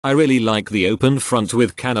I really like the open front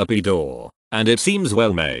with canopy door, and it seems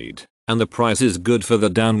well made, and the price is good for the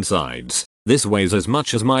downsides. This weighs as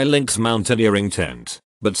much as my Lynx mountaineering tent,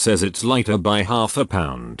 but says it's lighter by half a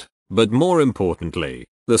pound. But more importantly,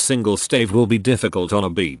 the single stave will be difficult on a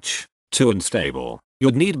beach. Too unstable.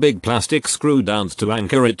 You'd need big plastic screw downs to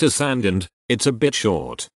anchor it to sand, and it's a bit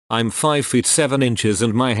short. I'm 5 feet 7 inches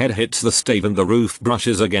and my head hits the stave and the roof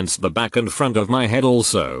brushes against the back and front of my head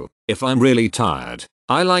also. If I'm really tired,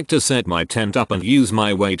 I like to set my tent up and use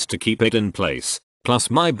my weight to keep it in place, plus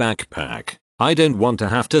my backpack. I don't want to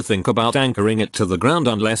have to think about anchoring it to the ground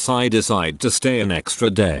unless I decide to stay an extra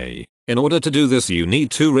day. In order to do this you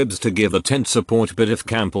need 2 ribs to give the tent support, but if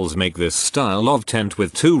Camppals make this style of tent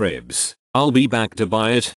with 2 ribs, I'll be back to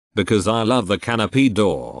buy it, because I love the canopy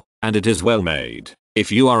door, and it is well made.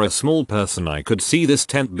 If you are a small person I could see this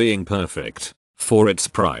tent being perfect. For its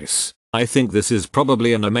price, I think this is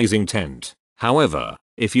probably an amazing tent. However,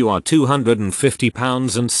 if you are 250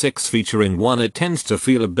 pounds and 6 featuring one, it tends to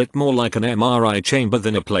feel a bit more like an MRI chamber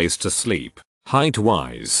than a place to sleep. Height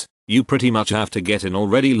wise, you pretty much have to get in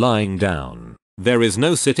already lying down. There is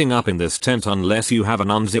no sitting up in this tent unless you have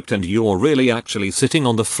an unzipped and you're really actually sitting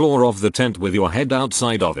on the floor of the tent with your head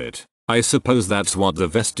outside of it. I suppose that's what the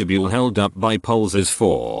vestibule held up by poles is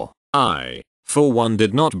for. I, for one,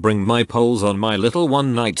 did not bring my poles on my little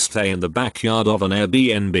one night stay in the backyard of an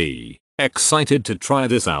Airbnb. Excited to try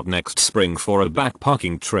this out next spring for a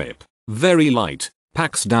backpacking trip. Very light,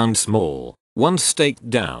 packs down small, one staked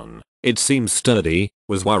down. It seems sturdy.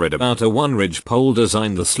 Was worried about a one ridge pole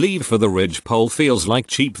design. The sleeve for the ridge pole feels like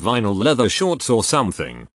cheap vinyl leather shorts or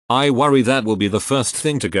something. I worry that will be the first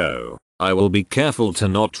thing to go. I will be careful to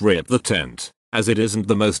not rip the tent, as it isn't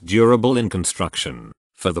the most durable in construction.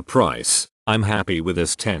 For the price, I'm happy with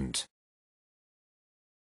this tent.